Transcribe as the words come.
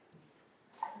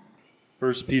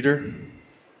1 Peter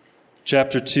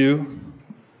chapter 2,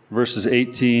 verses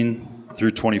 18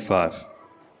 through 25.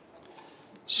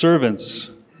 Servants,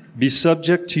 be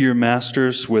subject to your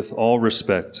masters with all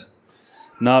respect,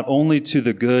 not only to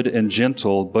the good and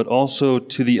gentle, but also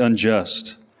to the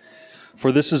unjust.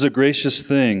 For this is a gracious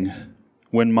thing,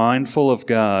 when mindful of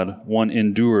God, one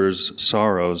endures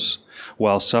sorrows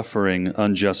while suffering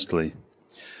unjustly.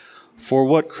 For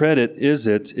what credit is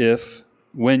it if,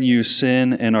 when you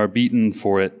sin and are beaten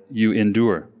for it, you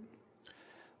endure?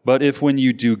 But if when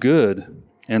you do good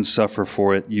and suffer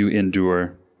for it, you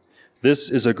endure, this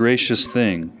is a gracious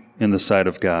thing in the sight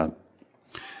of God.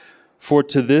 For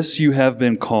to this you have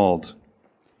been called,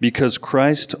 because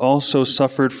Christ also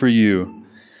suffered for you,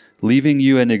 leaving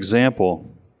you an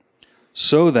example,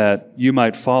 so that you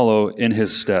might follow in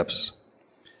his steps.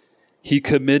 He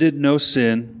committed no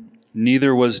sin,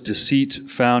 neither was deceit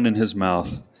found in his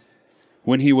mouth.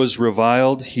 When he was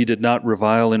reviled, he did not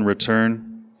revile in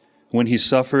return. When he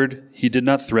suffered, he did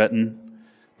not threaten,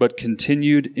 but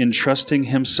continued entrusting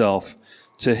himself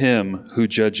to him who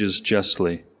judges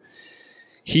justly.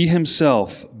 He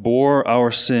himself bore our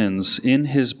sins in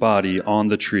his body on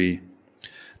the tree,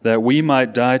 that we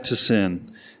might die to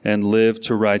sin and live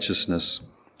to righteousness.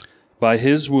 By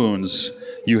his wounds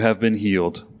you have been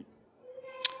healed.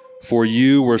 For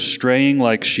you were straying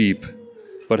like sheep,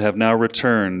 but have now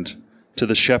returned to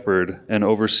the shepherd and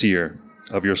overseer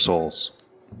of your souls.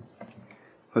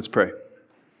 Let's pray.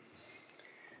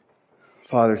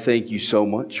 Father, thank you so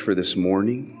much for this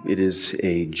morning. It is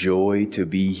a joy to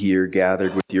be here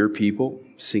gathered with your people,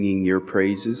 singing your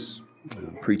praises,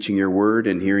 preaching your word,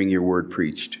 and hearing your word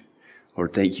preached.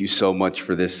 Lord, thank you so much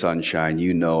for this sunshine.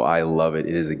 You know I love it.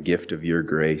 It is a gift of your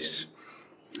grace.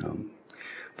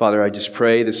 Father, I just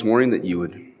pray this morning that you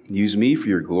would use me for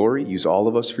your glory, use all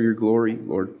of us for your glory.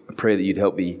 Lord, I pray that you'd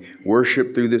help me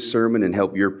worship through this sermon and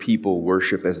help your people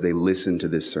worship as they listen to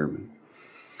this sermon.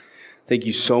 Thank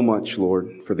you so much,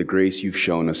 Lord, for the grace you've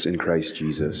shown us in Christ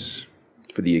Jesus,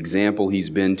 for the example he's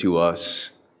been to us,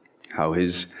 how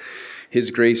his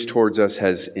grace towards us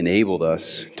has enabled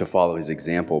us to follow his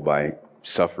example by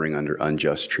suffering under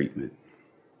unjust treatment.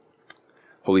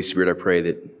 Holy Spirit, I pray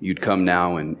that you'd come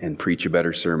now and preach a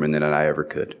better sermon than I ever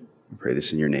could. I pray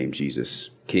this in your name,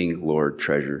 Jesus, King, Lord,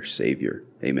 Treasure, Savior.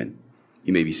 Amen.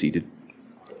 You may be seated.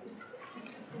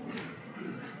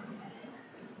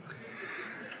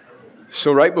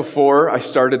 So right before I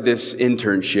started this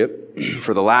internship,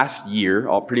 for the last year,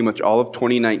 pretty much all of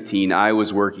 2019, I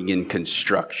was working in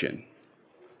construction.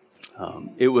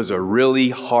 It was a really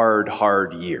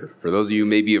hard year. For those of you who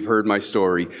maybe have heard my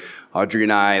story, Audrey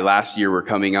and I last year were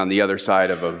coming on the other side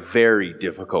of a very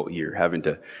difficult year, having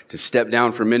to step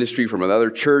down from ministry from another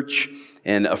church,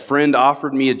 and a friend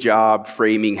offered me a job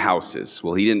framing houses.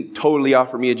 Well, he didn't totally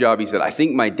offer me a job. He said, I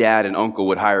think my dad and uncle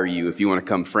would hire you if you want to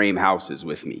come frame houses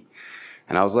with me.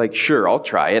 And I was like, sure, I'll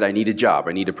try it. I need a job.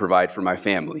 I need to provide for my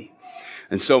family.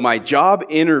 And so my job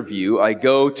interview, I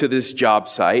go to this job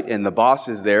site, and the boss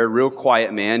is there, real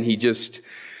quiet man. He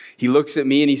looks at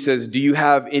me and he says, do you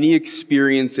have any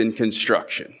experience in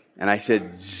construction? And I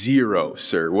said, 0,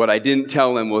 sir. What I didn't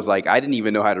tell him was I didn't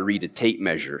even know how to read a tape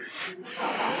measure.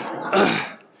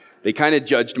 They kind of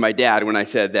judged my dad when I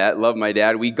said that. Love my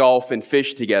dad. We golf and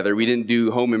fish together. We didn't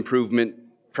do home improvement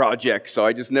projects, so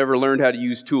I just never learned how to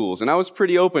use tools. And I was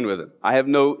pretty open with him. I have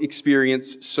no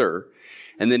experience, sir.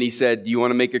 And then he said, do you want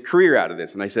to make a career out of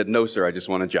this? And I said, no, sir, I just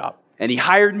want a job. And he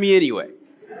hired me anyway.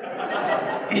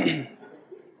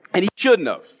 And he shouldn't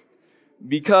have,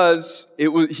 because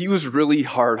he was really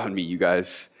hard on me, you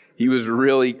guys. He was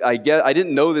really, I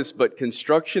didn't know this, but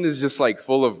construction is just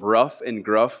full of rough and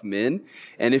gruff men.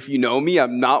 And if you know me,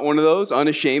 I'm not one of those,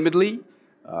 unashamedly.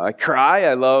 I cry.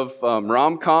 I love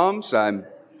rom-coms. I'm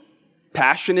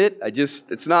passionate.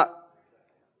 It's not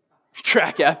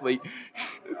track athlete.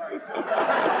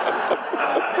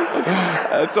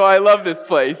 That's why I love this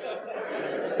place.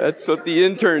 That's what the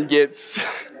intern gets.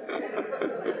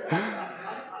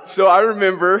 So I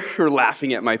remember,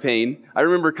 laughing at my pain, I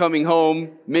remember coming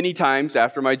home many times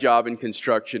after my job in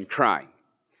construction crying.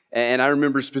 And I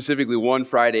remember specifically one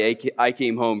Friday, I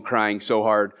came home crying so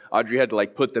hard, Audrey had to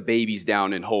put the babies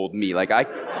down and hold me.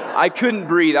 I couldn't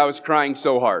breathe. I was crying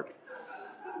so hard.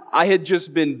 I had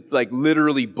just been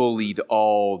literally bullied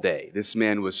all day. This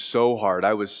man was so hard.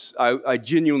 I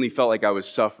genuinely felt like I was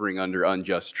suffering under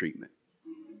unjust treatment.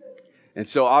 And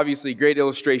so obviously, great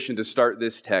illustration to start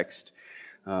this text.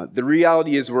 The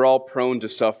reality is we're all prone to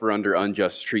suffer under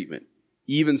unjust treatment,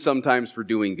 even sometimes for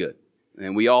doing good.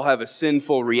 And we all have a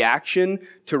sinful reaction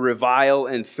to revile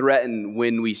and threaten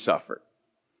when we suffer.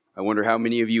 I wonder how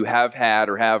many of you have had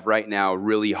or have right now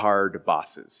really hard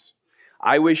bosses.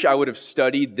 I wish I would have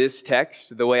studied this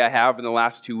text the way I have in the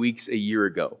last 2 weeks a year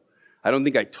ago. I don't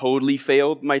think I totally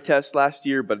failed my test last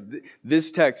year, but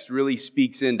this text really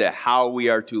speaks into how we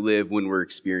are to live when we're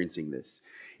experiencing this.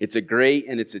 It's a great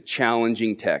and it's a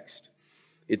challenging text.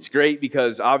 It's great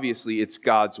because obviously it's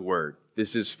God's word.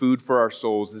 This is food for our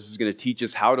souls. This is going to teach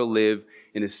us how to live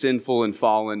in a sinful and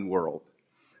fallen world.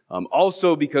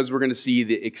 Also because we're going to see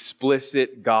the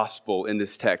explicit gospel in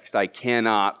this text. I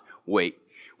cannot wait.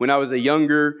 When I was a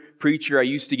younger preacher, I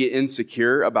used to get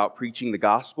insecure about preaching the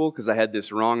gospel because I had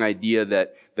this wrong idea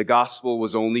that the gospel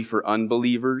was only for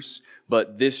unbelievers.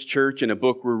 But this church and a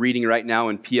book we're reading right now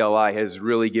in PLI has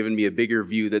really given me a bigger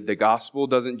view that the gospel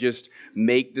doesn't just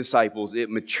make disciples, it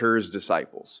matures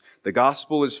disciples. The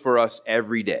gospel is for us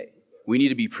every day. We need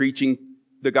to be preaching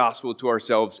the gospel to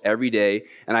ourselves every day.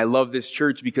 And I love this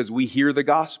church because we hear the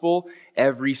gospel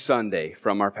every Sunday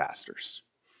from our pastors.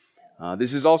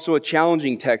 This is also a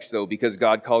challenging text, though, because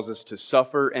God calls us to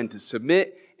suffer and to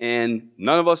submit, and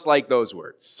none of us like those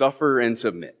words, suffer and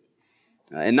submit.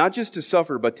 And not just to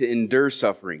suffer, but to endure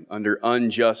suffering under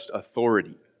unjust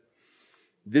authority.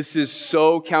 This is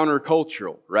so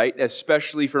countercultural, right?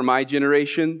 Especially for my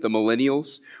generation, the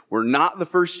millennials. We're not the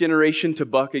first generation to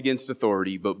buck against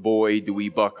authority, but boy, do we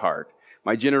buck hard.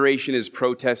 My generation is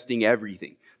protesting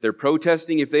everything. They're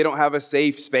protesting if they don't have a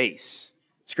safe space.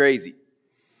 It's crazy.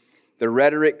 The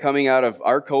rhetoric coming out of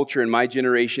our culture and my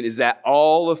generation is that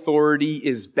all authority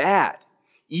is bad,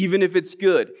 even if it's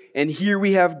good. And here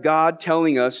we have God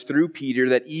telling us through Peter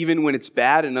that even when it's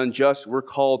bad and unjust, we're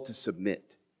called to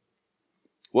submit.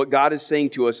 What God is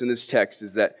saying to us in this text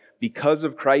is that because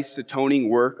of Christ's atoning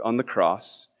work on the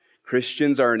cross,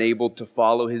 Christians are enabled to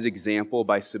follow his example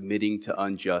by submitting to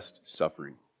unjust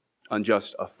suffering,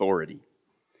 unjust authority.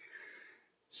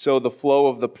 So the flow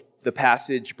of the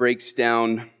passage breaks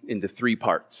down into 3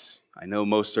 parts. I know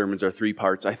most sermons are 3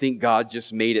 parts. I think God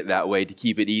just made it that way to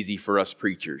keep it easy for us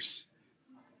preachers.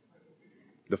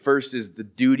 The first is the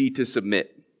duty to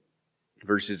submit,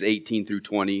 verses 18 through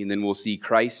 20. And then we'll see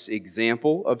Christ's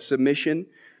example of submission,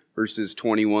 verses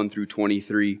 21 through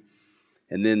 23.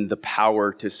 And then the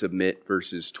power to submit,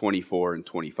 verses 24 and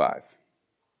 25.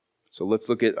 So let's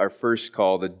look at our first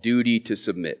call, the duty to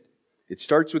submit. It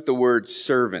starts with the word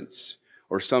servants,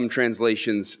 or some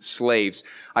translations, slaves.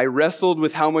 I wrestled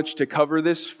with how much to cover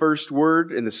this first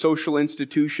word in the social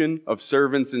institution of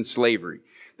servants and slavery.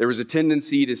 There was a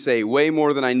tendency to say way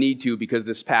more than I need to because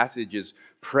this passage is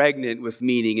pregnant with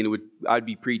meaning, and I'd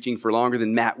be preaching for longer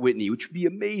than Matt Whitney, which would be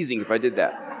amazing if I did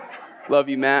that. Love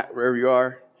you, Matt, wherever you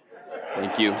are.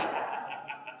 Thank you.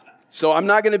 So I'm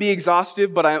not going to be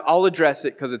exhaustive, but I'll address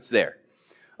it because it's there.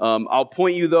 I'll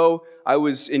point you, though, I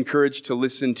was encouraged to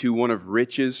listen to one of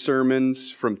Rich's sermons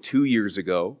from 2 years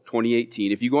ago,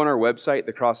 2018. If you go on our website,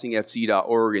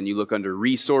 thecrossingfc.org, and you look under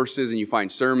resources and you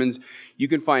find sermons, you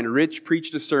can find Rich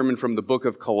preached a sermon from the book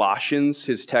of Colossians.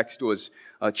 His text was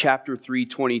chapter 3,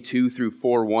 22 through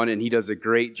 4:1, and he does a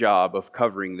great job of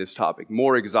covering this topic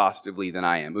more exhaustively than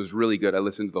I am. It was really good. I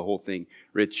listened to the whole thing.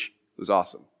 Rich, it was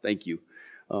awesome. Thank you.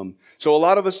 So a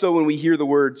lot of us, though, when we hear the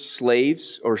word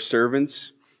slaves or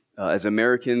servants, as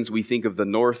Americans, we think of the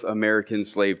North American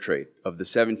slave trade of the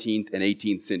 17th and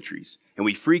 18th centuries, and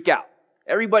we freak out.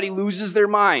 Everybody loses their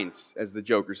minds, as the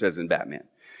Joker says in Batman.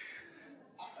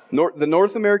 The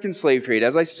North American slave trade,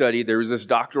 as I studied, there was this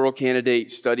doctoral candidate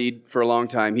studied for a long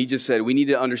time. He just said, we need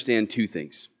to understand 2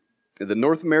 things. The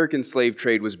North American slave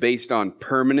trade was based on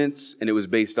permanence, and it was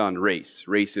based on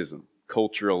racism,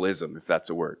 culturalism, if that's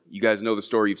a word. You guys know the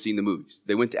story, you've seen the movies.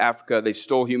 They went to Africa, they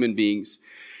stole human beings,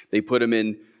 they put them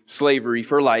in slavery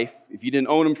for life. If you didn't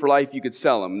own them for life, you could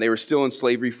sell them. They were still in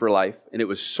slavery for life, and it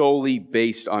was solely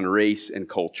based on race and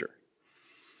culture.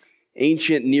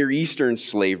 Ancient Near Eastern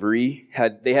slavery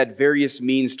had various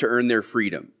means to earn their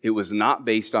freedom. It was not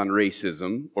based on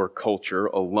racism or culture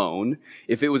alone.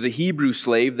 If it was a Hebrew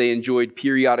slave, they enjoyed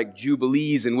periodic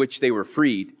jubilees in which they were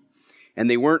freed, and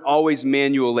they weren't always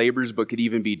manual laborers, but could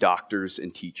even be doctors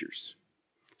and teachers.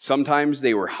 Sometimes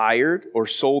they were hired or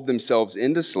sold themselves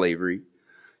into slavery.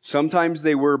 Sometimes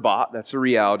they were bought, that's a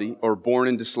reality, or born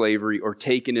into slavery, or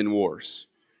taken in wars.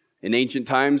 In ancient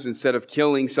times, instead of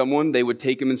killing someone, they would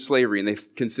take them in slavery, and they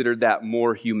considered that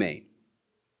more humane.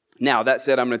 Now, that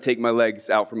said, I'm going to take my legs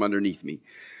out from underneath me.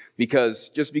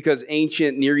 Just because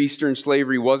ancient Near Eastern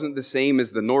slavery wasn't the same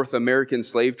as the North American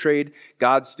slave trade,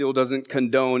 God still doesn't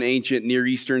condone ancient Near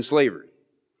Eastern slavery.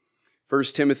 1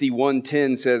 Timothy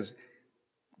 1:10 says,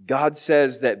 God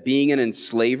says that being an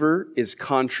enslaver is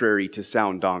contrary to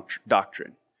sound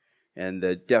doctrine. And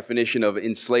the definition of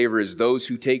enslaver is those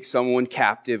who take someone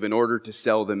captive in order to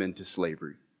sell them into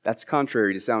slavery. That's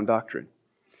contrary to sound doctrine.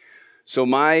 So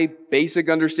my basic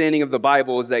understanding of the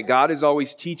Bible is that God is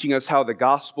always teaching us how the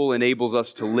gospel enables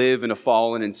us to live in a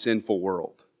fallen and sinful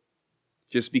world.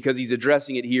 Just because he's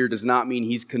addressing it here does not mean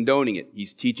he's condoning it.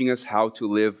 He's teaching us how to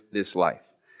live this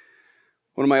life.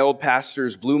 One of my old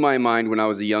pastors blew my mind when I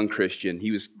was a young Christian.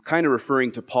 He was kind of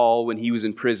referring to Paul when he was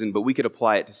in prison, but we could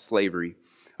apply it to slavery.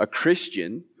 A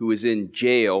Christian who is in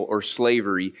jail or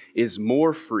slavery is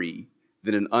more free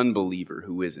than an unbeliever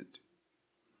who isn't.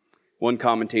 One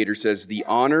commentator says, the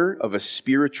honor of a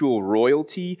spiritual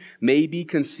royalty may be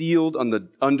concealed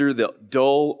under the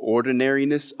dull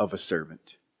ordinariness of a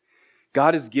servant.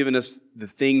 God has given us the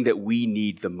thing that we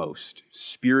need the most,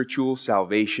 spiritual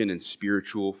salvation and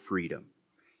spiritual freedom.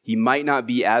 He might not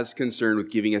be as concerned with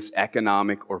giving us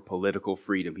economic or political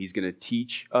freedom. He's going to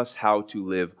teach us how to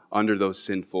live under those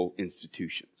sinful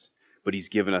institutions. But he's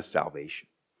given us salvation.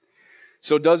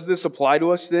 So does this apply to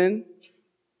us then?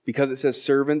 Because it says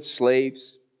servants,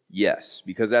 slaves? Yes.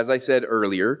 Because as I said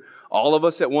earlier, all of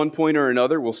us at one point or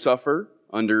another will suffer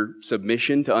under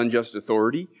submission to unjust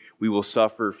authority. We will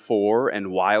suffer for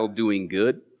and while doing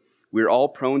good. We're all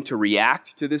prone to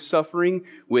react to this suffering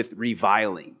with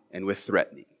reviling and with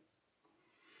threatening.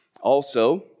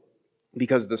 Also,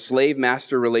 because the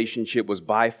slave-master relationship was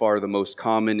by far the most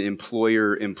common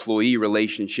employer-employee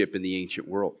relationship in the ancient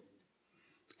world.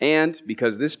 And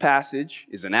because this passage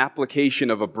is an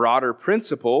application of a broader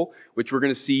principle, which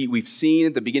we've seen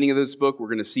at the beginning of this book, we're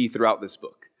going to see throughout this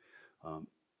book.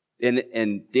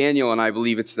 And Daniel and I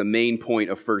believe it's the main point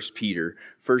of 1 Peter.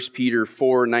 1 Peter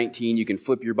 4:19, you can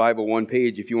flip your Bible one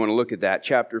page if you want to look at that.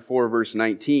 Chapter 4, verse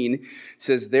 19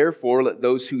 says, therefore, let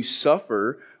those who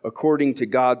suffer according to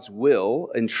God's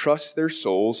will entrust their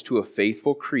souls to a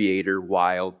faithful Creator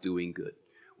while doing good.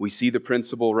 We see the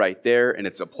principle right there, and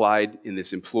it's applied in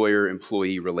this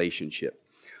employer-employee relationship.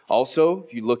 Also,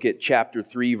 if you look at chapter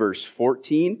 3, verse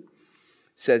 14,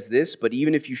 says this, but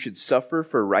even if you should suffer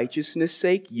for righteousness'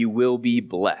 sake, you will be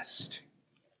blessed.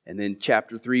 And then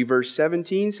chapter 3, verse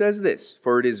 17 says this,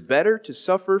 for it is better to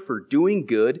suffer for doing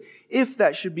good, if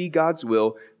that should be God's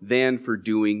will, than for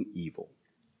doing evil.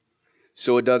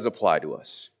 So it does apply to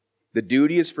us. The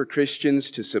duty is for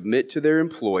Christians to submit to their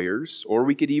employers, or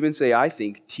we could even say, I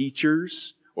think,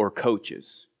 teachers or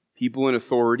coaches, people in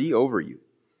authority over you.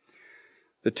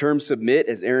 The term submit,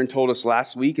 as Aaron told us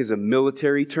last week, is a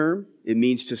military term. It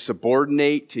means to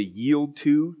subordinate, to yield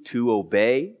to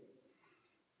obey.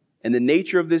 And the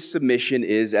nature of this submission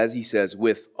is, as he says,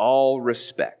 with all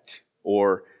respect,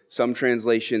 or some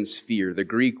translations, fear. The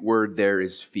Greek word there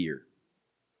is fear.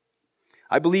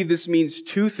 I believe this means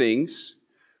two things.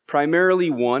 Primarily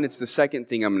one, it's the second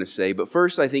thing I'm going to say, but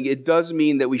first I think it does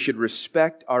mean that we should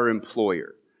respect our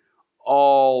employer.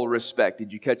 All respect.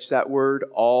 Did you catch that word?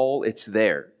 All, it's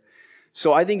there.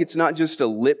 So I think it's not just a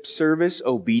lip service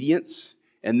obedience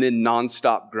and then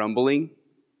nonstop grumbling.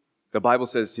 The Bible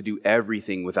says to do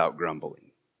everything without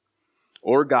grumbling.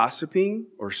 Or gossiping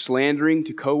or slandering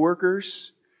to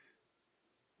coworkers.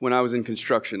 When I was in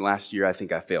construction last year, I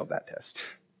think I failed that test.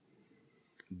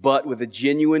 But with a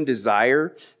genuine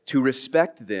desire to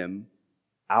respect them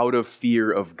out of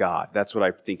fear of God. That's what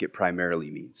I think it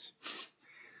primarily means.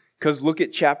 Because look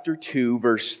at chapter 2,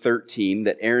 verse 13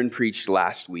 that Aaron preached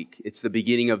last week. It's the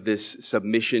beginning of this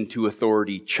submission to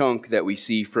authority chunk that we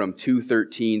see from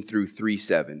 2:13 through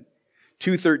 3:7.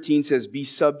 2:13 says, be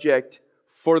subject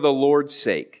for the Lord's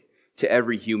sake to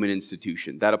every human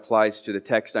institution. That applies to the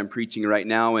text I'm preaching right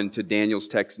now and to Daniel's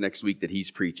text next week that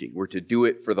he's preaching. We're to do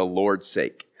it for the Lord's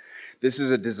sake. This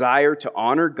is a desire to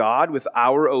honor God with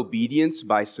our obedience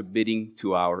by submitting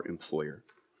to our employer.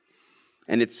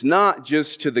 And it's not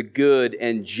just to the good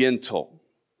and gentle.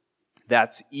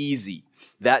 That's easy.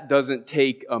 That doesn't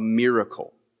take a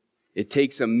miracle. It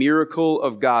takes a miracle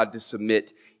of God to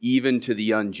submit even to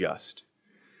the unjust.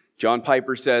 John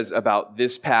Piper says about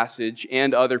this passage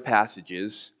and other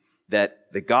passages that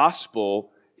the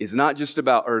gospel is not just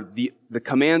about, or the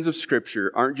commands of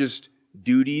Scripture aren't just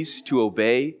duties to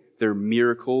obey, they're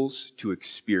miracles to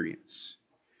experience.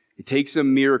 It takes a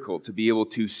miracle to be able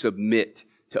to submit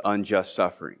to unjust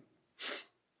suffering.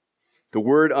 The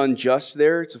word unjust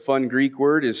there, it's a fun Greek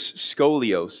word, is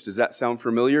scolios. Does that sound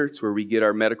familiar? It's where we get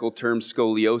our medical term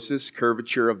scoliosis,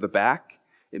 curvature of the back.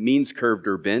 It means curved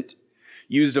or bent.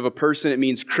 Used of a person, it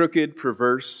means crooked,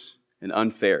 perverse, and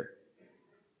unfair.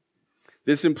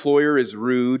 This employer is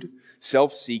rude,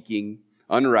 self-seeking,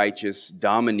 unrighteous,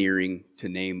 domineering, to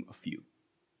name a few.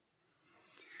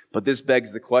 But this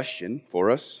begs the question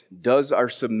for us, does our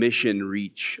submission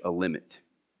reach a limit?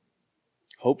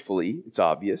 Hopefully, it's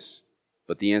obvious,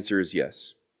 but the answer is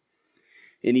yes.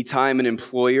 Anytime an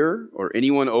employer or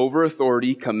anyone over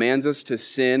authority commands us to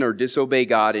sin or disobey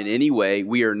God in any way,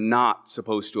 we are not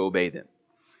supposed to obey them.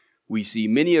 We see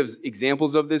many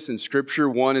examples of this in Scripture.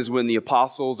 One is when the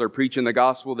apostles are preaching the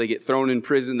gospel, they get thrown in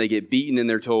prison, they get beaten, and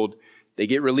they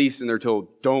get released, and they're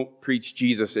told, don't preach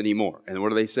Jesus anymore. And what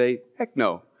do they say? Heck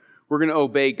no. We're going to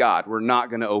obey God. We're not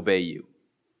going to obey you.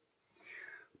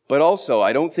 But also,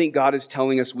 I don't think God is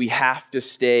telling us we have to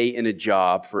stay in a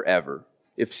job forever.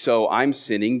 If so, I'm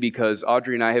sinning because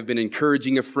Audrey and I have been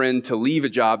encouraging a friend to leave a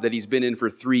job that he's been in for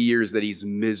 3 years that he's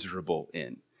miserable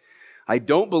in. I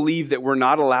don't believe that we're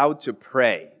not allowed to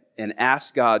pray and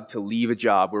ask God to leave a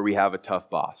job where we have a tough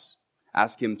boss.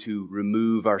 Ask Him to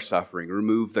remove our suffering,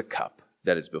 remove the cup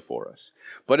that is before us.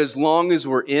 But as long as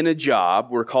we're in a job,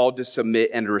 we're called to submit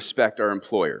and to respect our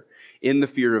employer in the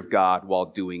fear of God while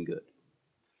doing good.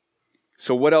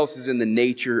 So what else is in the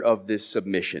nature of this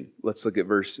submission? Let's look at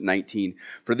verse 19.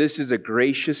 For this is a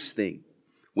gracious thing.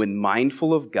 When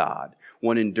mindful of God,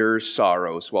 one endures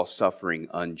sorrows while suffering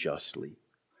unjustly.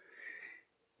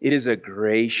 It is a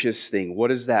gracious thing. What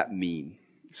does that mean?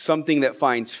 Something that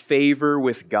finds favor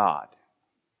with God.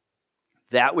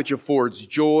 That which affords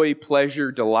joy,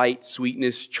 pleasure, delight,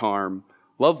 sweetness, charm,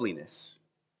 loveliness.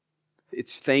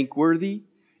 It's thankworthy.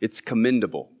 It's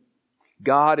commendable.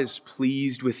 God is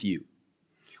pleased with you.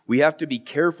 We have to be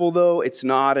careful, though. It's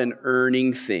not an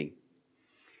earning thing.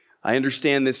 I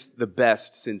understand this the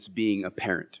best since being a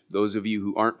parent. Those of you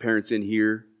who aren't parents in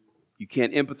here, you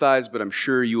can't empathize, but I'm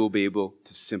sure you will be able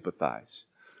to sympathize.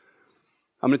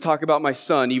 I'm going to talk about my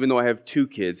son, even though I have 2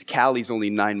 kids. Callie's only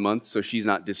 9 months, so she's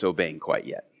not disobeying quite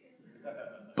yet.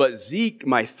 But Zeke,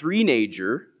 my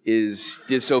 3-nager, is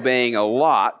disobeying a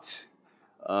lot.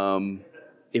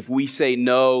 If we say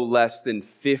no less than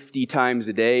 50 times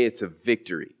a day, it's a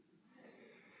victory.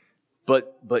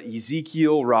 But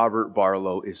Ezekiel Robert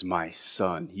Barlow is my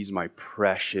son. He's my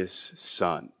precious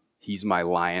son. He's my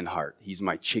lion heart. He's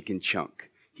my chicken chunk.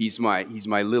 He's my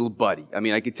little buddy. I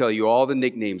mean, I could tell you all the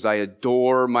nicknames. I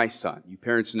adore my son. You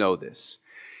parents know this.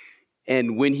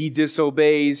 And when he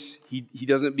disobeys, he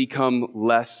doesn't become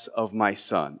less of my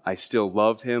son. I still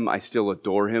love him. I still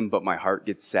adore him, but my heart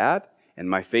gets sad and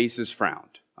my face is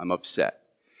frowned. I'm upset.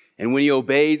 And when he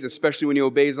obeys, especially when he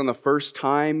obeys on the first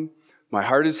time, my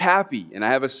heart is happy and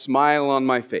I have a smile on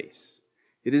my face.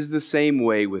 It is the same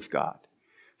way with God.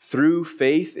 Through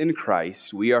faith in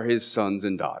Christ, we are His sons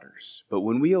and daughters. But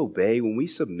when we obey, when we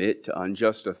submit to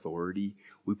unjust authority,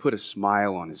 we put a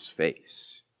smile on His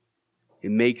face. It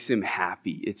makes Him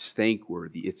happy. It's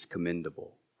thankworthy. It's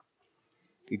commendable.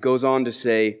 It goes on to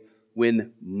say,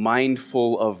 when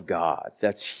mindful of God.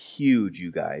 That's huge,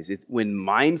 you guys. When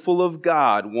mindful of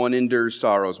God, one endures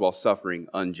sorrows while suffering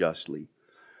unjustly.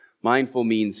 Mindful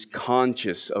means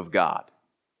conscious of God.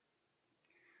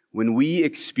 When we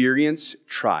experience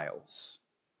trials,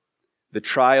 the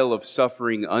trial of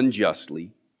suffering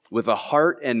unjustly, with a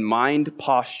heart and mind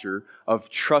posture of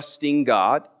trusting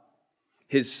God,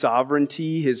 His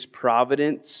sovereignty, His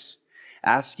providence,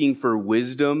 asking for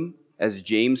wisdom, as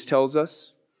James tells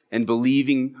us, and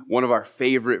believing one of our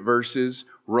favorite verses,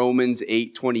 Romans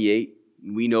 8:28,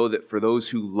 we know that for those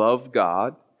who love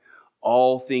God,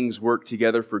 all things work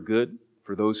together for good,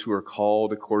 for those who are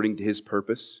called according to His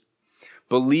purpose.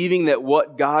 Believing that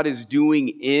what God is doing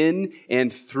in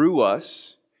and through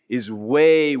us is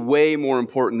way, way more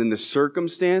important than the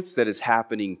circumstance that is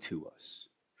happening to us.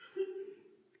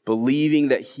 Believing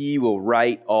that He will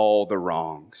right all the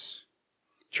wrongs.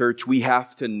 Church, we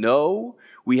have to know,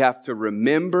 we have to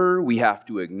remember, we have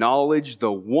to acknowledge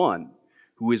the one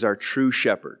who is our true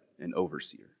shepherd and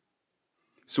overseer.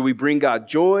 So we bring God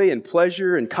joy and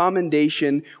pleasure and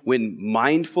commendation when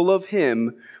mindful of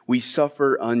Him, we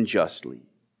suffer unjustly.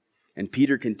 And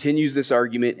Peter continues this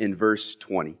argument in verse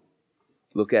 20.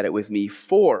 Look at it with me.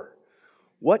 For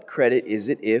what credit is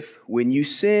it if, when you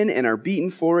sin and are beaten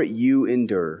for it, you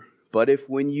endure? But if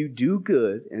when you do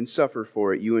good and suffer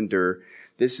for it, you endure,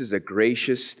 this is a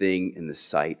gracious thing in the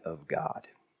sight of God.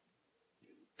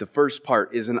 The first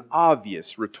part is an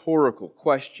obvious rhetorical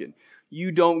question.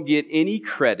 You don't get any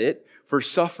credit for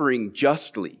suffering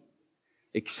justly.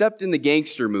 Except in the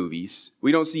gangster movies,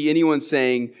 we don't see anyone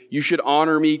saying, you should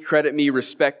honor me, credit me,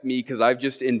 respect me, because I've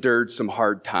just endured some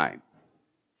hard time.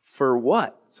 For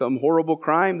what? Some horrible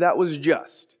crime? That was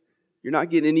just. You're not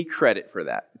getting any credit for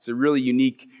that. It's a really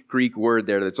unique Greek word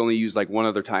there that's only used like one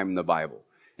other time in the Bible.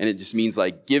 And it just means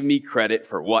like, give me credit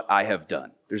for what I have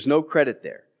done. There's no credit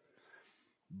there.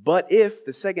 But if,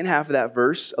 the second half of that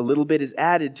verse, a little bit is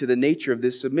added to the nature of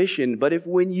this submission, but if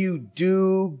when you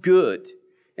do good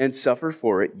and suffer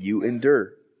for it, you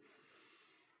endure.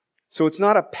 So it's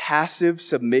not a passive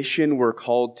submission we're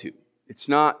called to. It's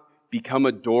not become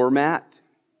a doormat.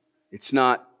 It's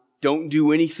not don't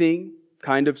do anything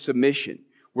kind of submission.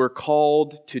 We're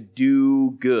called to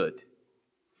do good.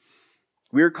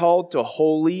 We're called to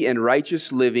holy and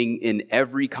righteous living in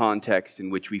every context in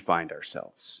which we find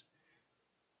ourselves.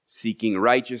 Seeking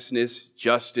righteousness,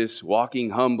 justice,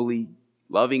 walking humbly,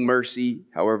 loving mercy,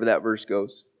 however that verse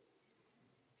goes.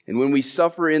 And when we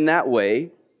suffer in that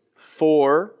way,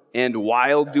 for and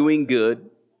while doing good,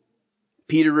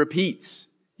 Peter repeats,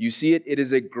 you see it? It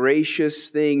is a gracious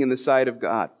thing in the sight of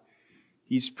God.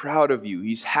 He's proud of you.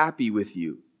 He's happy with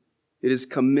you. It is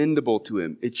commendable to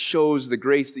Him. It shows the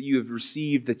grace that you have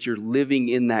received, that you're living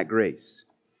in that grace.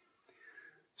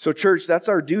 So church, that's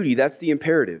our duty. That's the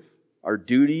imperative. Our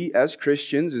duty as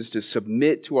Christians is to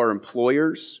submit to our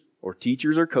employers or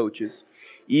teachers or coaches,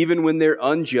 even when they're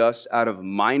unjust, out of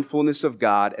mindfulness of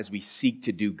God as we seek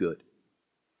to do good.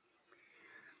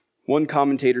 One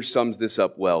commentator sums this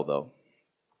up well, though.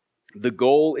 The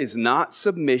goal is not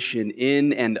submission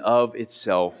in and of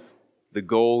itself. The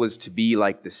goal is to be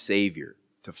like the Savior,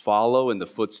 to follow in the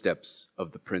footsteps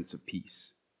of the Prince of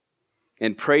Peace.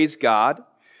 And praise God,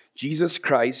 Jesus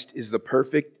Christ is the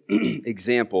perfect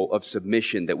example of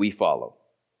submission that we follow.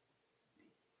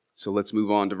 So let's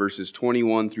move on to verses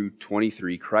 21 through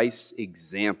 23, Christ's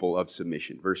example of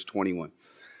submission. Verse 21.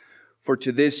 For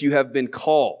to this you have been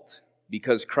called,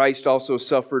 because Christ also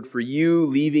suffered for you,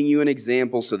 leaving you an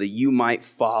example so that you might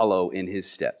follow in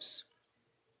His steps.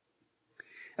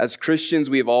 As Christians,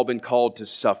 we have all been called to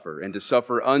suffer, and to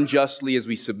suffer unjustly as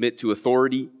we submit to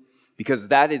authority, because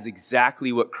that is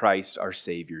exactly what Christ, our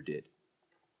Savior, did.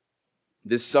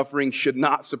 This suffering should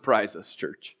not surprise us,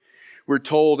 church. We're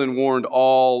told and warned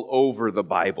all over the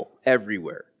Bible,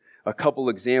 everywhere. A couple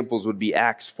examples would be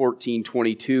Acts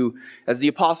 14:22. As the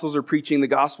apostles are preaching the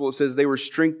gospel, it says they were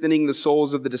strengthening the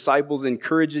souls of the disciples,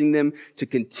 encouraging them to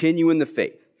continue in the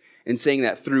faith, and saying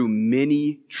that through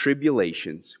many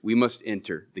tribulations we must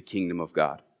enter the kingdom of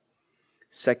God.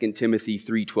 2 Timothy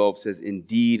 3:12 says,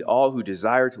 indeed, all who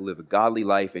desire to live a godly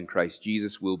life in Christ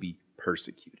Jesus will be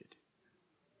persecuted.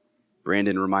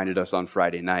 Brandon reminded us on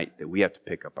Friday night that we have to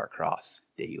pick up our cross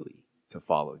daily to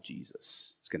follow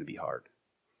Jesus. It's going to be hard.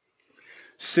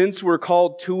 Since we're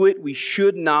called to it, we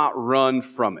should not run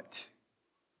from it.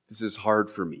 This is hard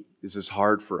for me. This is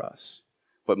hard for us.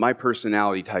 But my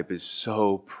personality type is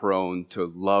so prone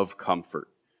to love comfort,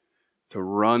 to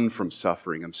run from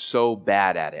suffering. I'm so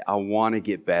bad at it. I want to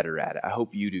get better at it. I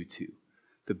hope you do too.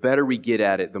 The better we get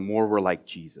at it, the more we're like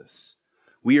Jesus.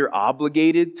 We are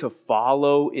obligated to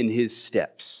follow in His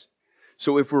steps.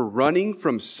 So if we're running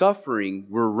from suffering,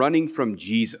 we're running from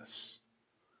Jesus.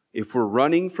 If we're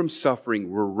running from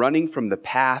suffering, we're running from the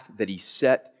path that He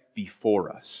set before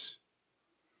us.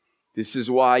 This is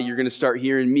why you're going to start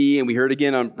hearing me, and we heard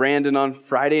again on Brandon on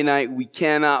Friday night, we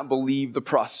cannot believe the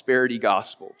prosperity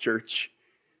gospel, church.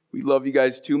 We love you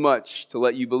guys too much to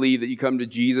let you believe that you come to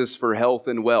Jesus for health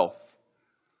and wealth.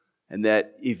 And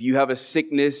that if you have a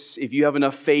sickness, if you have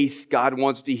enough faith, God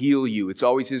wants to heal you. It's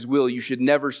always His will. You should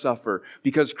never suffer.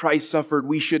 Because Christ suffered,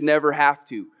 we should never have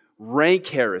to. Rank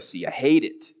heresy. I hate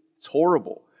it. It's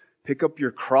horrible. Pick up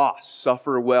your cross.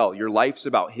 Suffer well. Your life's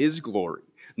about His glory,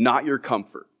 not your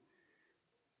comfort.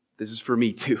 This is for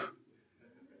me too.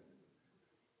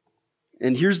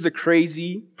 And here's the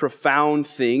crazy, profound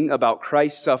thing about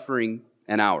Christ's suffering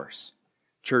and ours.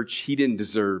 Church, He didn't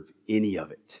deserve any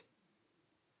of it.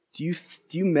 Do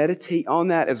you meditate on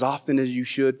that as often as you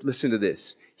should? Listen to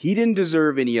this. He didn't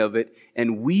deserve any of it,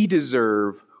 and we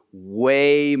deserve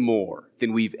way more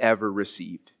than we've ever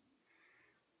received.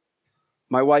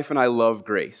 My wife and I love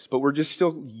Grace, but we're just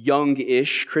still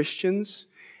young-ish Christians,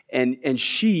 and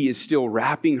she is still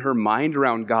wrapping her mind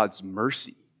around God's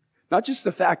mercy. Not just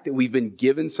the fact that we've been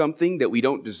given something that we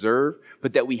don't deserve,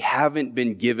 but that we haven't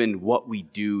been given what we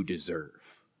do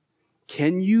deserve.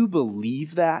 Can you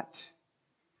believe that?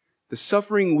 The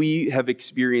suffering we have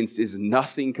experienced is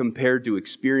nothing compared to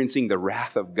experiencing the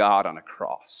wrath of God on a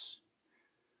cross.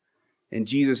 And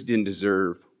Jesus didn't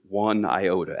deserve one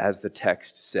iota, as the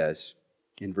text says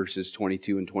in verses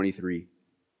 22 and 23.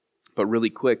 But really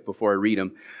quick, before I read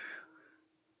them,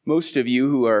 most of you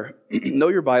who know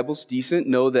your Bibles decent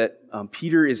know that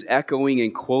Peter is echoing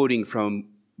and quoting from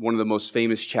one of the most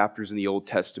famous chapters in the Old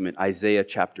Testament, Isaiah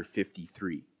chapter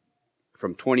 53,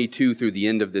 from 22 through the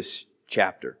end of this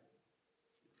chapter.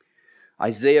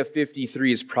 Isaiah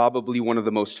 53 is probably one of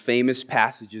the most famous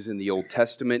passages in the Old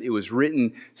Testament. It was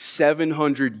written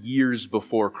 700 years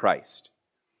before Christ.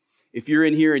 If you're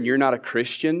in here and you're not a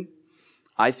Christian,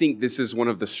 I think this is one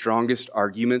of the strongest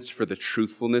arguments for the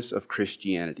truthfulness of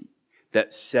Christianity.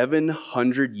 That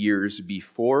 700 years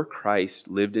before Christ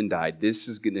lived and died, this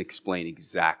is going to explain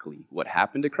exactly what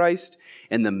happened to Christ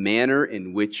and the manner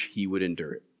in which he would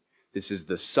endure it. This is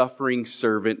the suffering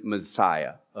servant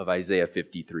Messiah of Isaiah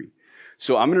 53.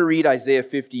 So I'm going to read Isaiah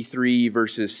 53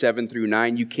 verses 7 through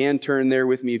 9. You can turn there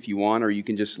with me if you want, or you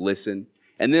can just listen.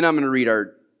 And then I'm going to read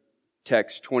our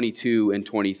text 22 and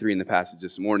 23 in the passage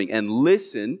this morning and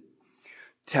listen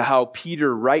to how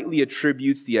Peter rightly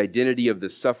attributes the identity of the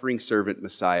suffering servant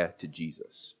Messiah to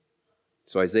Jesus.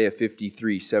 So Isaiah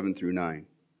 53, 7 through 9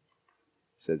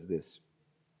 says this.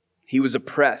 He was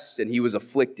oppressed and he was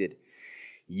afflicted,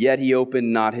 yet he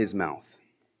opened not his mouth.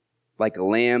 Like a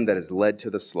lamb that is led to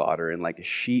the slaughter, and like a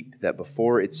sheep that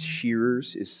before its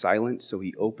shearers is silent, so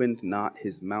he opened not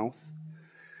his mouth.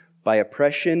 By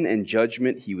oppression and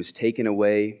judgment he was taken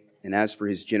away. And as for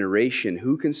his generation,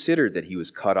 who considered that he was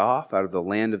cut off out of the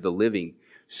land of the living,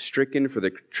 stricken for the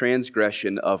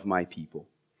transgression of my people?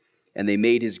 And they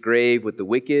made his grave with the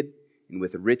wicked and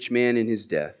with a rich man in his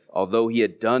death, although he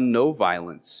had done no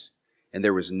violence, and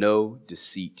there was no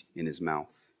deceit in his mouth.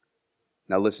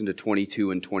 Now listen to 22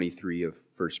 and 23 of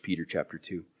 1 Peter chapter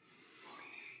 2.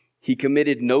 He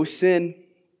committed no sin,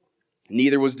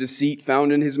 neither was deceit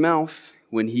found in his mouth.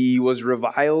 When he was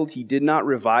reviled, he did not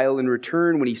revile in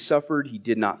return. When he suffered, he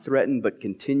did not threaten, but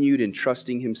continued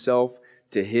entrusting himself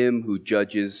to him who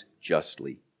judges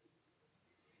justly.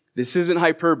 This isn't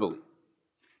hyperbole.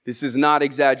 This is not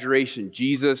exaggeration.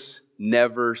 Jesus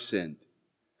never sinned,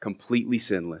 completely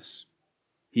sinless.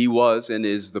 He was and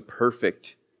is the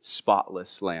perfect,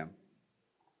 spotless Lamb.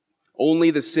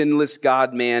 Only the sinless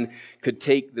God-man could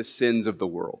take the sins of the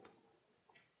world.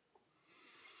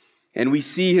 And we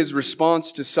see his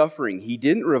response to suffering. He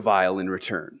didn't revile in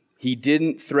return. He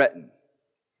didn't threaten.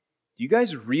 Do you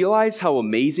guys realize how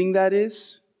amazing that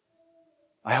is?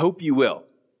 I hope you will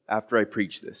after I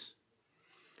preach this.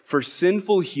 For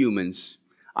sinful humans,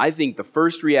 I think the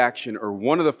first reaction, or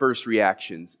one of the first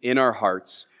reactions in our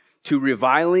hearts to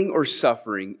reviling or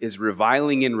suffering, is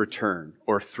reviling in return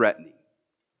or threatening.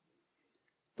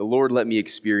 The Lord let me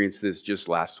experience this just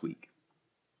last week.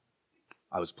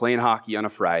 I was playing hockey on a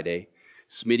Friday.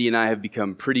 Smitty and I have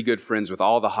become pretty good friends with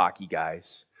all the hockey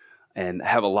guys and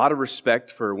have a lot of respect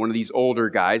for one of these older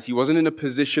guys. He wasn't in a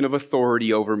position of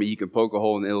authority over me. You can poke a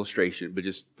hole in the illustration, but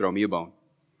just throw me a bone.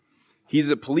 He's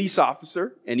a police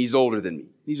officer and he's older than me.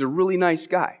 He's a really nice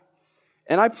guy.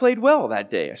 And I played well that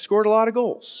day. I scored a lot of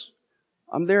goals.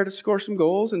 I'm there to score some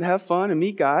goals and have fun and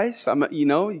meet guys.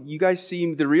 You guys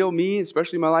see the real me,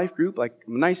 especially my life group. Like,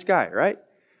 I'm a nice guy, right?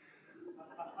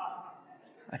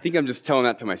 I think I'm just telling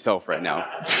that to myself right now.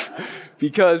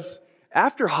 Because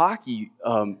after hockey,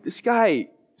 this guy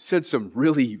said some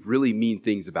really, really mean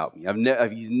things about me.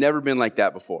 He's never been like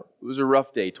that before. It was a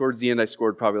rough day. Towards the end, I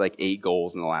scored probably like 8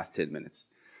 goals in the last 10 minutes.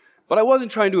 But I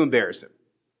wasn't trying to embarrass him.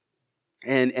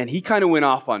 And he kind of went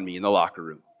off on me in the locker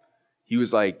room. He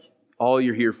was like, all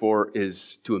you're here for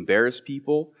is to embarrass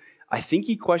people. I think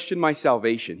he questioned my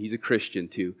salvation. He's a Christian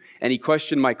too. And he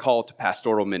questioned my call to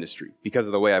pastoral ministry because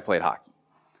of the way I played hockey.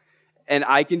 And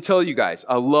I can tell you guys,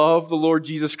 I love the Lord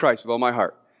Jesus Christ with all my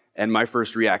heart. And my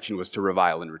first reaction was to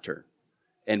revile in return.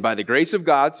 And by the grace of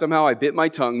God, somehow I bit my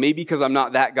tongue, maybe because I'm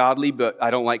not that godly, but I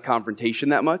don't like confrontation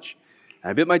that much.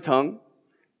 And I bit my tongue,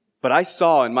 but I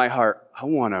saw in my heart, I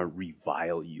want to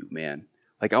revile you, man.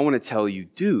 Like, I want to tell you,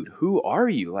 dude, who are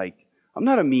you? Like, I'm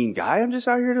not a mean guy. I'm just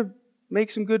out here to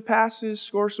make some good passes,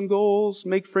 score some goals,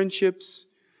 make friendships.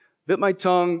 Bit my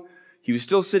tongue. He was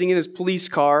still sitting in his police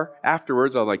car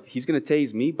afterwards. I was like, he's going to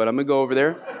tase me, but I'm going to go over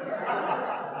there.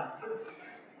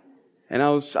 And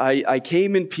I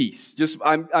came in peace.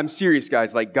 I'm serious,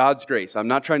 guys, like God's grace. I'm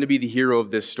not trying to be the hero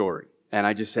of this story. And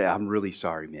I just say, I'm really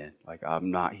sorry, man. Like, I'm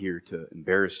not here to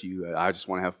embarrass you. I just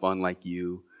want to have fun like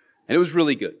you. And it was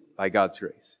really good by God's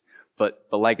grace. But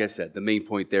like I said, the main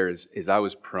point there is I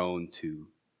was prone to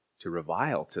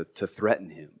revile, to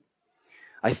threaten him.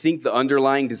 I think the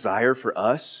underlying desire for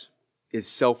us is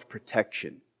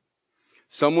self-protection.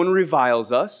 Someone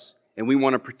reviles us, and we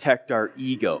want to protect our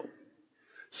ego.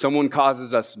 Someone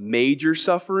causes us major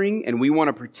suffering, and we want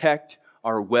to protect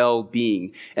our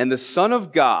well-being. And the Son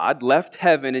of God left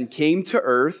heaven and came to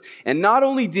earth, and not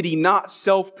only did he not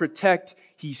self-protect,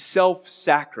 he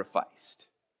self-sacrificed.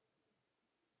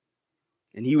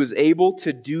 And he was able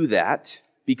to do that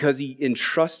because he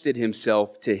entrusted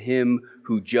himself to him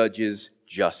who judges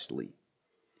justly.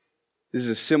 This is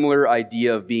a similar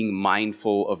idea of being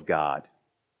mindful of God.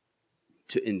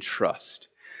 To entrust,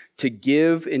 to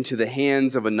give into the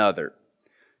hands of another,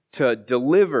 to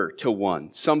deliver to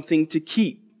one something to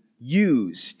keep,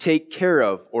 use, take care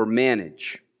of, or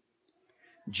manage.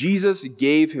 Jesus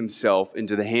gave himself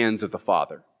into the hands of the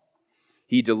Father.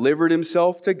 He delivered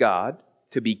himself to God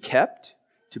to be kept,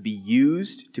 to be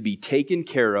used, to be taken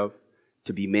care of,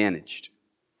 to be managed.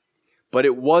 But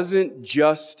it wasn't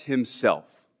just himself.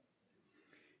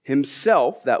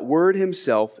 Himself, that word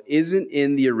himself, isn't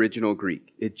in the original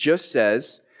Greek. It just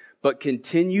says, but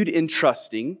continued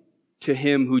entrusting to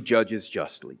him who judges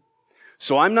justly.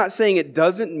 So I'm not saying it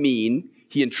doesn't mean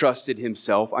he entrusted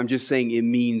himself. I'm just saying it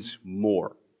means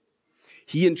more.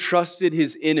 He entrusted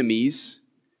his enemies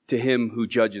to him who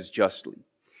judges justly.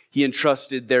 He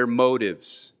entrusted their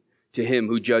motives to him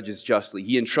who judges justly.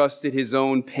 He entrusted his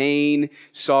own pain,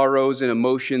 sorrows, and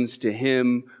emotions to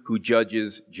him who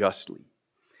judges justly.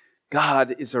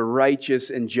 God is a righteous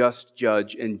and just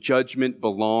judge, and judgment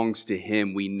belongs to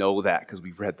him. We know that because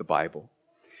we've read the Bible.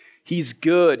 He's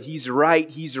good, he's right,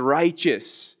 he's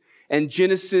righteous. And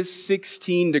Genesis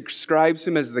 16 describes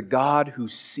him as the God who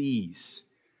sees.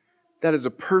 That is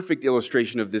a perfect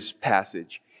illustration of this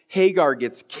passage. Hagar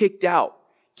gets kicked out.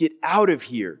 Get out of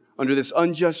here under this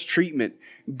unjust treatment.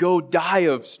 Go die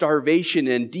of starvation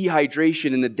and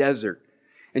dehydration in the desert.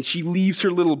 And she leaves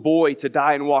her little boy to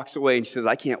die and walks away. And she says,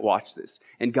 I can't watch this.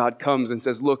 And God comes and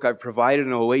says, look, I've provided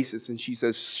an oasis. And she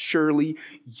says, surely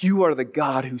you are the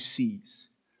God who sees.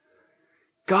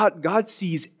 God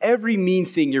sees every mean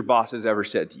thing your boss has ever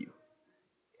said to you.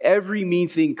 Every mean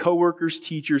thing, coworkers,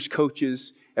 teachers,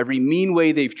 coaches, every mean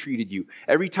way they've treated you.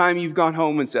 Every time you've gone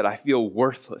home and said, I feel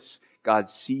worthless, God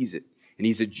sees it. And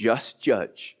he's a just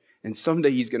judge. And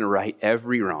someday he's going to right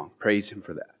every wrong. Praise him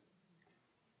for that.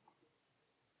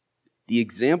 The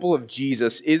example of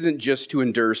Jesus isn't just to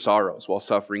endure sorrows while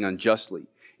suffering unjustly.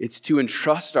 It's to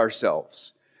entrust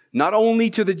ourselves, not only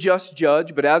to the just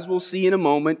judge, but as we'll see in a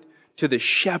moment, to the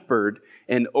shepherd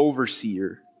and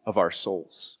overseer of our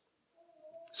souls.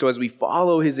 So as we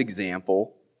follow his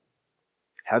example,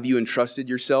 have you entrusted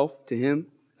yourself to him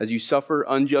as you suffer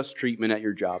unjust treatment at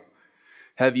your job?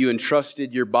 Have you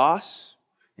entrusted your boss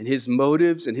and his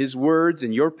motives and his words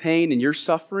and your pain and your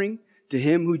suffering to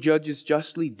him who judges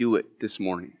justly? Do it this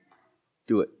morning.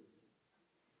 Do it.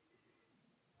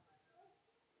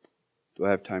 Do I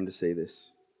have time to say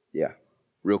this? Yeah,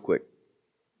 real quick.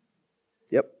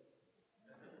 Yep.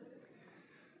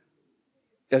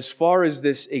 As far as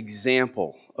this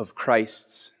example of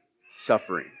Christ's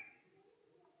suffering,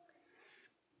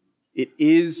 it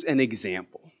is an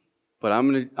example, but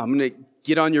I'm gonna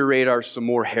get on your radar some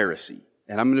more heresy,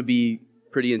 and I'm gonna be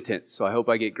pretty intense, so I hope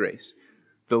I get grace.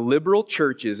 The liberal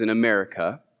churches in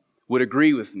America would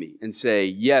agree with me and say,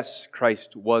 yes,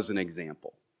 Christ was an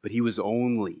example, but he was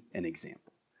only an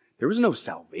example. There was no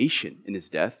salvation in his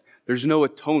death. There's no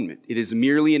atonement. It is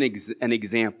merely an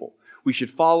example. We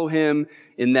should follow him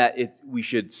in that we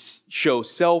should show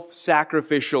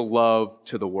self-sacrificial love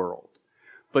to the world.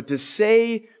 But to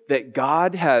say that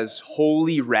God has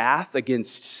holy wrath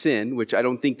against sin, which I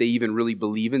don't think they even really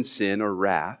believe in sin or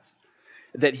wrath,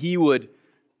 that he would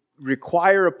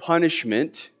require a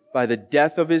punishment by the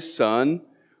death of his son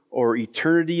or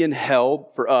eternity in hell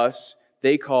for us,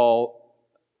 they call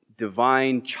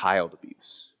divine child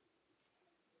abuse.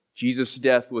 Jesus'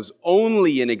 death was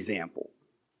only an example.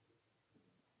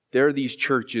 There are these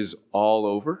churches all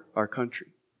over our country,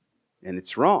 and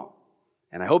it's wrong.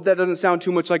 And I hope that doesn't sound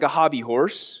too much like a hobby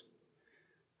horse.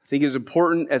 I think it's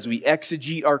important as we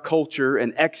exegete our culture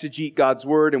and exegete God's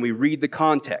word and we read the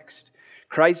context.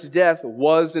 Christ's death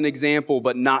was an example,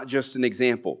 but not just an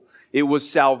example. It was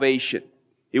salvation.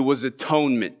 It was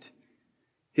atonement.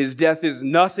 His death is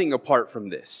nothing apart from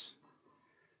this.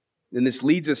 And this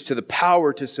leads us to the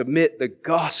power to submit the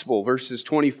gospel, verses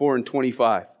 24 and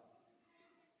 25.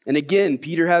 And again,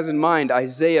 Peter has in mind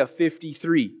Isaiah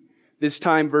 53. This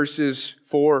time verses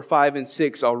 4, 5, and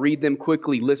 6. I'll read them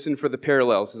quickly. Listen for the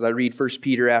parallels as I read 1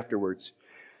 Peter afterwards.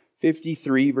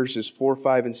 53 verses 4,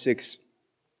 5, and 6.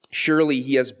 Surely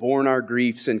he has borne our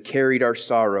griefs and carried our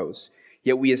sorrows.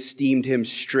 Yet we esteemed him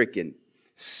stricken,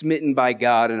 smitten by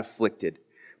God and afflicted.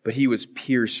 But he was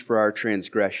pierced for our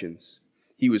transgressions.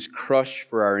 He was crushed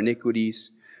for our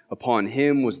iniquities. Upon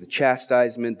him was the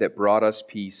chastisement that brought us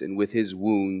peace, and with his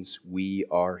wounds we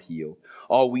are healed.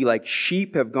 All we like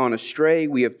sheep have gone astray.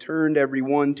 We have turned every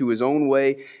one to his own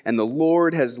way, and the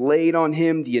Lord has laid on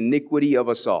him the iniquity of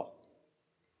us all.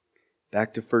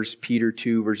 Back to 1 Peter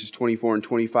 2, verses 24 and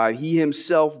 25. He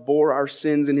himself bore our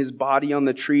sins in his body on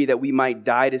the tree, that we might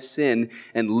die to sin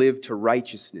and live to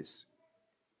righteousness.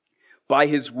 By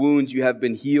his wounds you have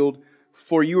been healed.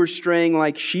 For you were straying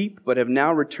like sheep, but have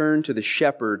now returned to the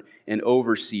shepherd and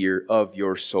overseer of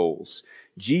your souls.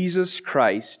 Jesus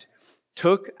Christ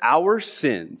took our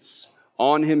sins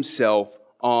on himself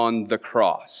on the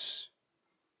cross.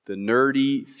 The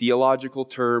nerdy theological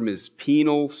term is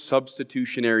penal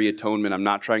substitutionary atonement. I'm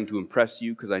not trying to impress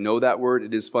you because I know that word.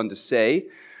 It is fun to say.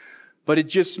 But it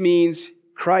just means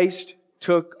Christ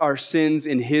took our sins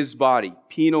in his body.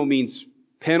 Penal means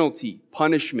penalty,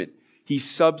 punishment. He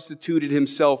substituted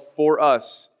himself for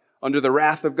us under the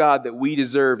wrath of God that we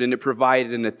deserved, and it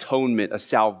provided an atonement, a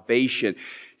salvation.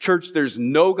 Church, there's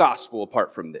no gospel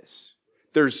apart from this.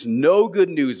 There's no good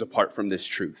news apart from this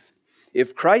truth.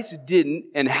 If Christ didn't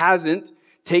and hasn't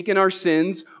taken our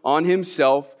sins on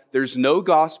himself, there's no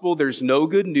gospel, there's no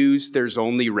good news, there's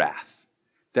only wrath.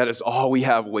 That is all we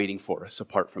have waiting for us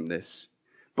apart from this.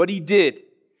 But he did,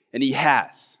 and he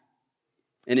has.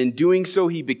 And in doing so,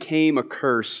 he became a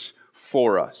curse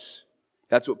for us.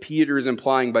 That's what Peter is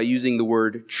implying by using the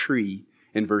word tree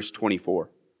in verse 24.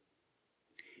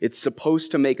 It's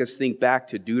supposed to make us think back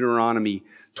to Deuteronomy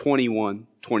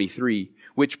 21:23,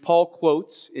 which Paul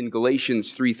quotes in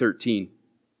Galatians 3:13.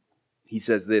 He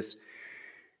says this,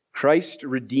 Christ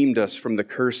redeemed us from the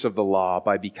curse of the law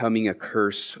by becoming a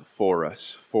curse for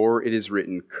us. For it is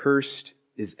written, cursed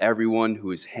is everyone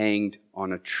who is hanged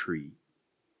on a tree.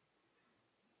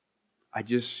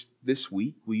 This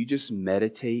week, will you just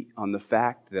meditate on the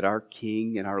fact that our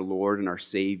King and our Lord and our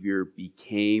Savior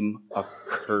became a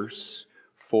curse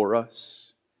for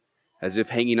us? As if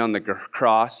hanging on the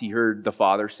cross, he heard the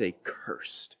Father say,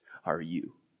 cursed are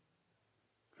you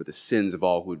for the sins of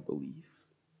all who would believe.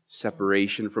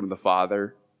 Separation from the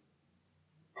Father.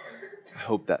 I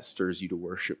hope that stirs you to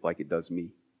worship like it does me.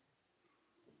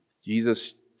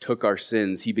 Jesus took our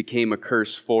sins. He became a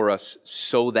curse for us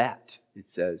so that, it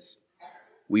says,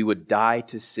 we would die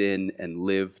to sin and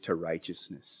live to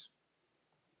righteousness.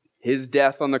 His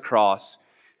death on the cross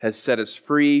has set us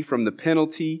free from the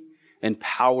penalty and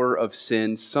power of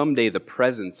sin, someday the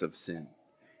presence of sin,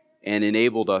 and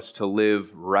enabled us to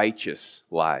live righteous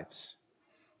lives.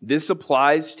 This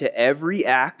applies to every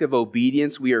act of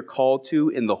obedience we are called to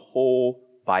in the whole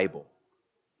Bible.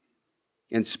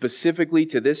 And specifically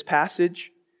to this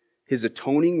passage, his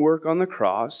atoning work on the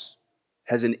cross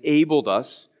has enabled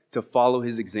us to follow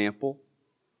his example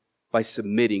by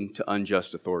submitting to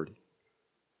unjust authority.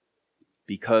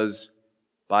 Because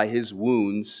by his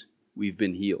wounds, we've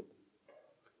been healed.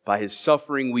 By his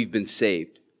suffering, we've been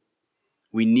saved.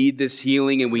 We need this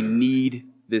healing and we need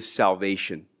this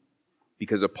salvation.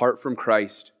 Because apart from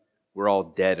Christ, we're all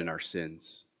dead in our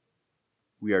sins.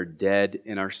 We are dead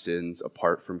in our sins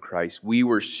apart from Christ. We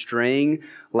were straying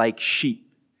like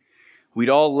sheep. We'd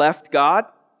all left God,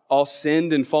 all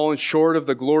sinned and fallen short of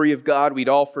the glory of God. We'd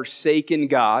all forsaken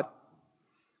God.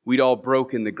 We'd all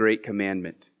broken the great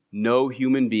commandment. No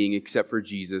human being except for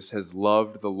Jesus has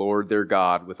loved the Lord their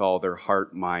God with all their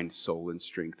heart, mind, soul, and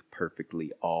strength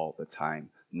perfectly all the time.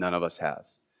 None of us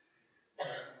has.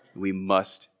 We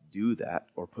must do that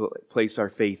or place our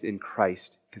faith in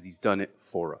Christ because he's done it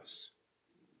for us.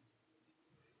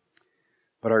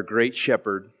 But our great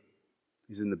shepherd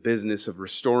is in the business of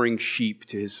restoring sheep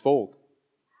to his fold.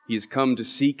 He has come to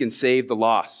seek and save the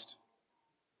lost.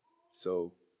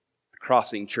 So, the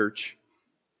Crossing Church,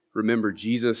 remember,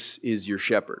 Jesus is your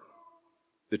shepherd,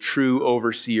 the true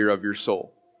overseer of your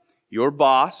soul. Your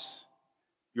boss,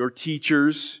 your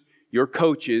teachers, your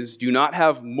coaches do not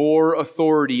have more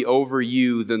authority over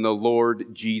you than the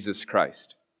Lord Jesus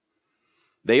Christ.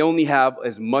 They only have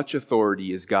as much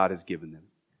authority as God has given them.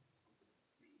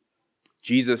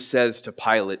 Jesus says to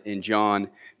Pilate in John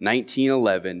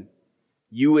 19:11,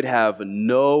 you would have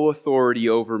no authority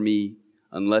over me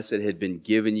unless it had been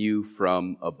given you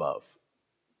from above.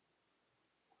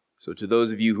 So to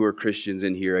those of you who are Christians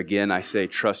in here, again, I say,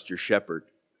 trust your shepherd.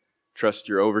 Trust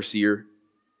your overseer.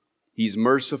 He's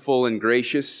merciful and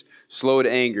gracious, slow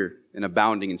to anger, and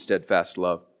abounding in steadfast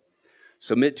love.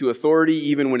 Submit to authority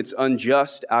even when it's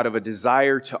unjust out of a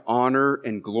desire to honor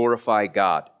and glorify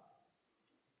God.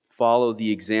 Follow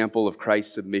the example of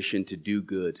Christ's submission to do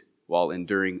good while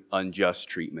enduring unjust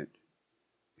treatment.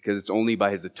 Because it's only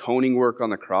by his atoning work on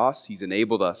the cross, he's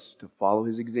enabled us to follow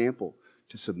his example,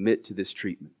 to submit to this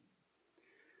treatment.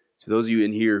 To those of you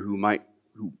in here who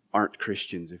aren't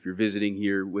Christians, if you're visiting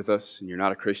here with us and you're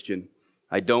not a Christian,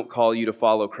 I don't call you to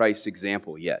follow Christ's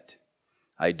example yet.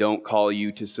 I don't call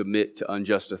you to submit to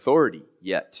unjust authority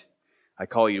yet. I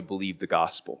call you to believe the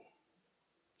gospel.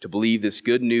 To believe this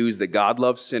good news that God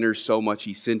loves sinners so much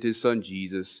he sent his son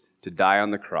Jesus to die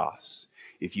on the cross.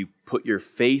 If you put your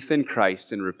faith in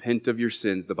Christ and repent of your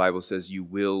sins, the Bible says you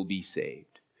will be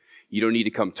saved. You don't need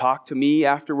to come talk to me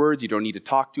afterwards. You don't need to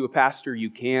talk to a pastor. You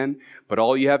can. But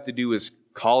all you have to do is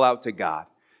call out to God.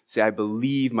 Say, I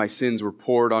believe my sins were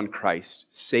poured on Christ.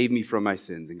 Save me from my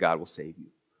sins, and God will save you.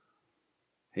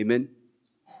 Amen?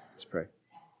 Let's pray.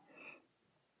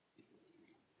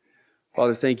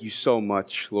 Father, thank you so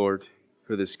much, Lord,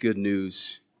 for this good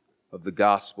news of the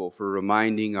gospel, for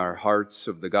reminding our hearts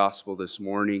of the gospel this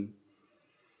morning,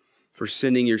 for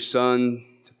sending your Son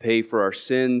to pay for our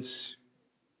sins,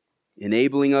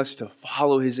 enabling us to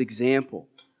follow His example,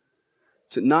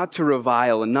 not to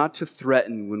revile and not to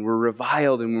threaten when we're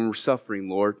reviled and when we're suffering,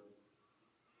 Lord,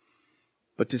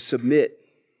 but to submit.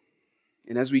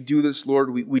 And as we do this, Lord,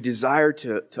 we desire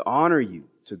to honor you,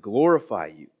 to glorify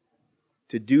you,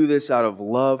 to do this out of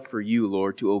love for you,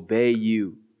 Lord, to obey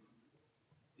you.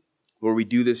 Lord, we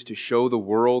do this to show the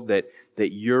world that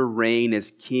your reign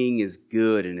as King is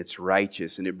good and it's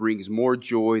righteous and it brings more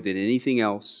joy than anything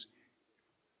else.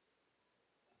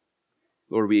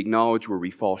 Lord, we acknowledge where we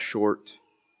fall short.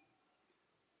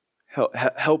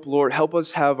 Help, Lord, help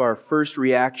us have our first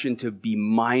reaction to be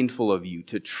mindful of you,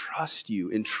 to trust you,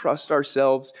 and trust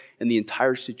ourselves and the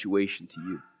entire situation to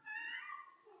you.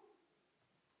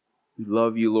 We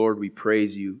love you, Lord. We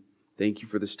praise you. Thank you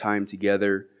for this time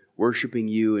together, worshiping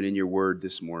you and in your word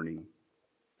this morning.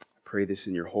 I pray this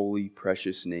in your holy,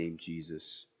 precious name,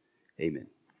 Jesus. Amen.